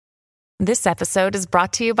This episode is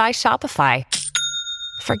brought to you by Shopify.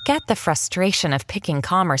 Forget the frustration of picking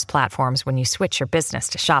commerce platforms when you switch your business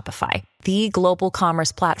to Shopify, the global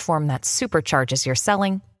commerce platform that supercharges your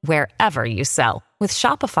selling wherever you sell. With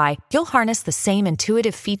Shopify, you'll harness the same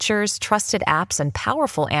intuitive features, trusted apps, and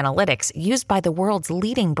powerful analytics used by the world's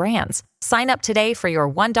leading brands. Sign up today for your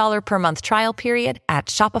 $1 per month trial period at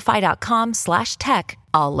shopify.com/tech,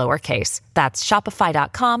 all lowercase. That's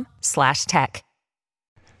shopify.com/tech.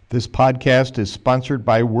 This podcast is sponsored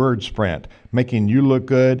by WordSprint, making you look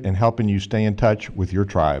good and helping you stay in touch with your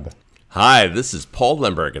tribe. Hi, this is Paul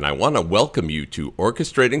Lemberg, and I want to welcome you to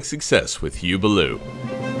Orchestrating Success with Hugh Ballou.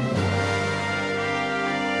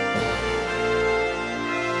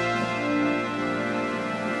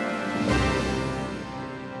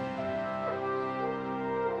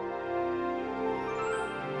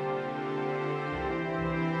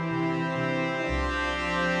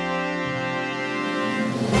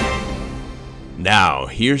 Now,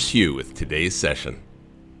 here's Hugh with today's session.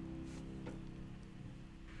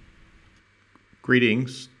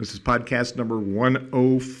 Greetings. This is podcast number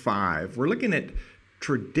 105. We're looking at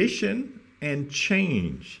tradition and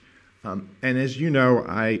change. And as you know,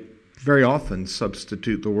 I very often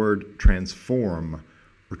substitute the word transform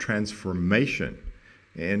or transformation.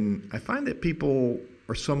 And I find that people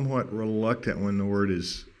are somewhat reluctant when the word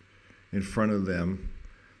is in front of them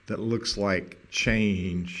that looks like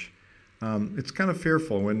change. It's kind of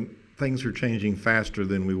fearful when things are changing faster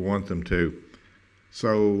than we want them to.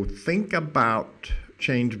 So think about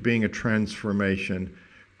change being a transformation.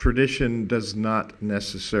 Tradition does not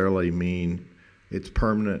necessarily mean it's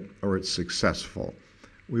permanent or it's successful.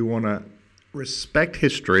 We want to respect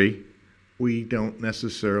history. We don't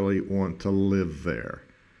necessarily want to live there.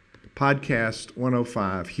 Podcast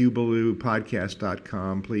 105,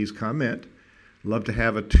 HughBallou, Please comment. Love to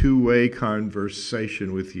have a two-way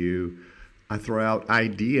conversation with you. I throw out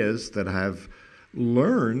ideas that I've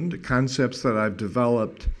learned, concepts that I've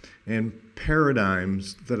developed, and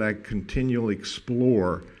paradigms that I continually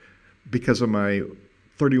explore because of my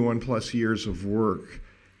 31 plus years of work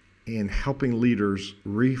in helping leaders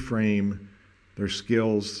reframe their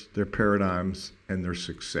skills, their paradigms, and their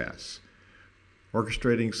success.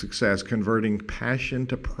 Orchestrating success, converting passion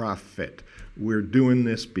to profit. We're doing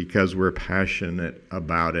this because we're passionate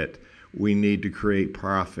about it. We need to create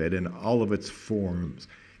profit in all of its forms.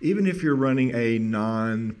 Even if you're running a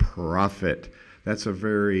non-profit, that's a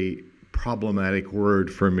very problematic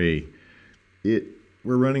word for me. We're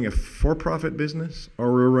running a for-profit business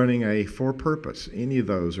or we're running a for-purpose. Any of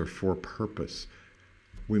those are for-purpose.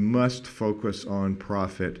 We must focus on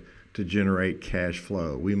profit to generate cash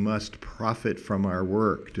flow. We must profit from our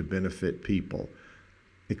work to benefit people.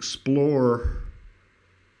 Explore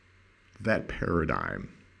that paradigm.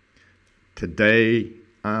 Today,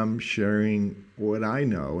 I'm sharing what I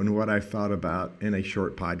know and what I've thought about in a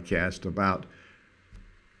short podcast about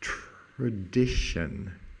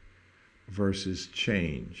tradition versus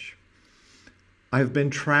change. I've been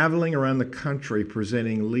traveling around the country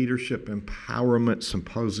presenting leadership empowerment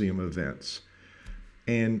symposium events.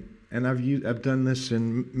 And I've done this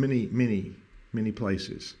in many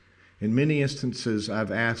places. In many instances, I've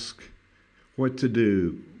asked what to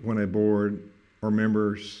do when a board or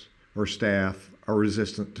members or staff are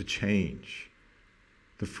resistant to change.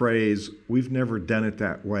 The phrase, "we've never done it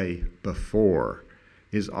that way before,"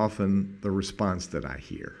 is often the response that I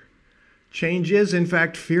hear. Change is, in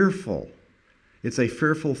fact, fearful. It's a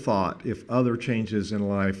fearful thought if other changes in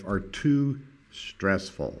life are too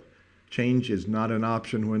stressful. Change is not an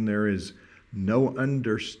option when there is no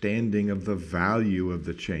understanding of the value of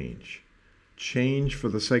the change. Change for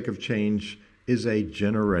the sake of change is a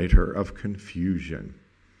generator of confusion.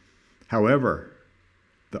 However,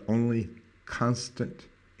 the only constant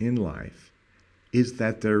in life is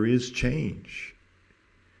that there is change.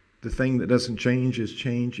 The thing that doesn't change is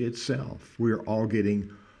change itself. We're all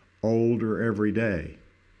getting older every day.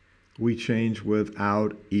 We change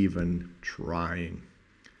without even trying.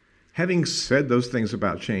 Having said those things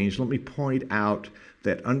about change, let me point out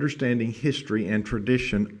that understanding history and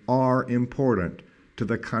tradition are important to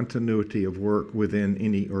the continuity of work within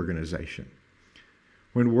any organization.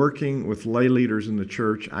 When working with lay leaders in the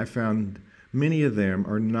church, I found many of them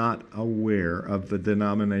are not aware of the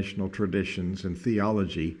denominational traditions and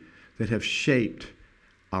theology that have shaped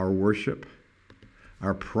our worship,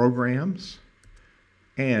 our programs,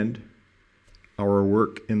 and our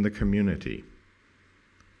work in the community.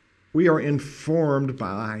 We are informed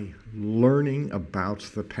by learning about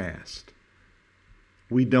the past.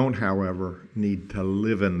 We don't, however, need to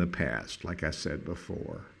live in the past, like I said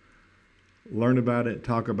before. Learn about it,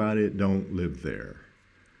 talk about it, don't live there.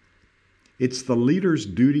 It's the leader's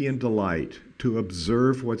duty and delight to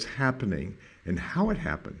observe what's happening and how it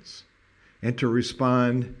happens, and to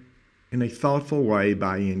respond in a thoughtful way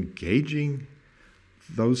by engaging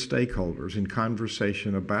those stakeholders in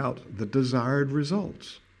conversation about the desired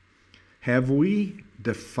results. Have we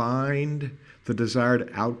defined the desired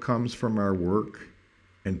outcomes from our work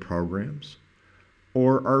and programs?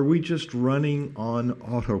 Or are we just running on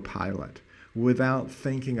autopilot without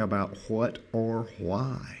thinking about what or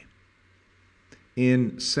why?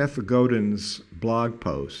 In Seth Godin's blog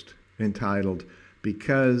post entitled,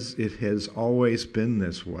 "Because It Has Always Been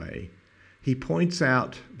This Way," he points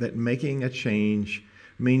out that making a change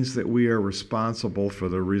means that we are responsible for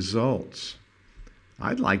the results.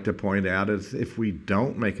 I'd like to point out that if we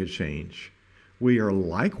don't make a change, we are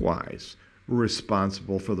likewise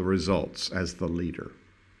responsible for the results as the leader.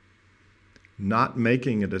 Not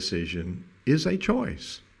making a decision is a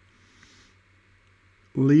choice.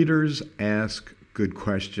 Leaders ask good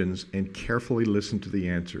questions and carefully listen to the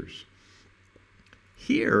answers.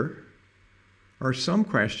 Here are some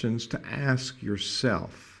questions to ask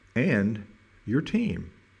yourself and your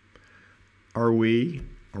team. Are we,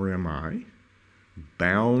 or am I,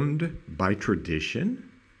 bound by tradition?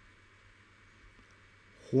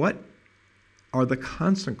 What are the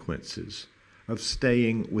consequences of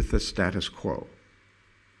staying with the status quo?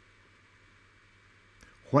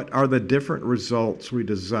 What are the different results we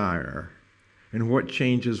desire, and what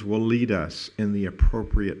changes will lead us in the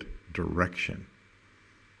appropriate direction?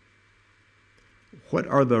 What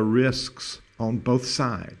are the risks on both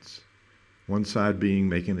sides? One side being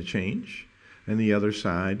making a change, and the other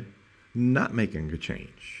side not making a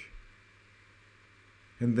change.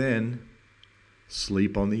 And then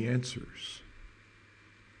sleep on the answers.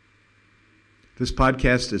 This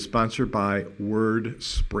podcast is sponsored by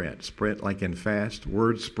WordSprint. Sprint like in fast,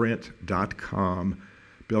 wordsprint.com.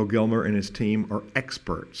 Bill Gilmer and his team are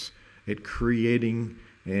experts at creating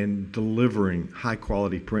and delivering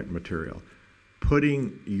high-quality print material.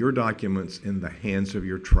 Putting your documents in the hands of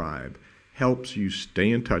your tribe helps you stay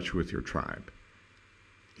in touch with your tribe.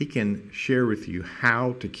 He can share with you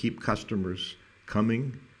how to keep customers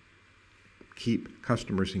coming, keep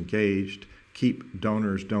customers engaged, keep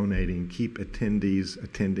donors donating, keep attendees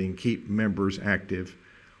attending, keep members active,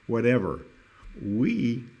 whatever.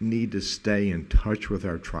 We need to stay in touch with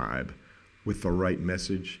our tribe with the right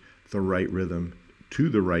message, the right rhythm, to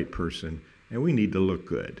the right person, and we need to look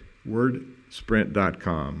good.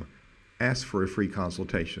 WordSprint.com. Ask for a free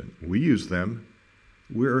consultation. We use them.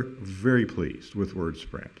 We're very pleased with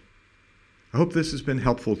WordSprint. I hope this has been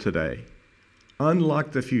helpful today.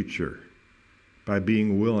 Unlock the future by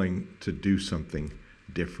being willing to do something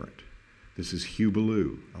different. This is Hugh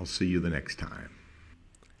Ballou. I'll see you the next time.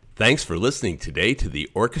 Thanks for listening today to the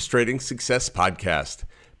Orchestrating Success podcast.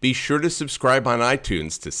 Be sure to subscribe on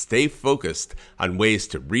iTunes to stay focused on ways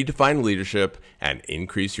to redefine leadership and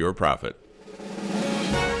increase your profit.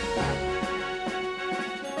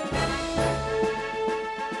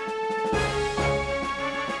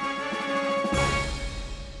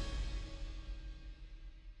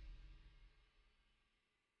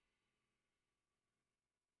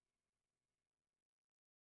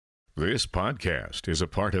 This podcast is a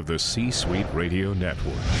part of the C-Suite Radio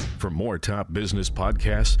Network. For more top business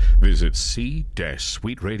podcasts, visit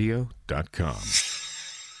c-suiteradio.com.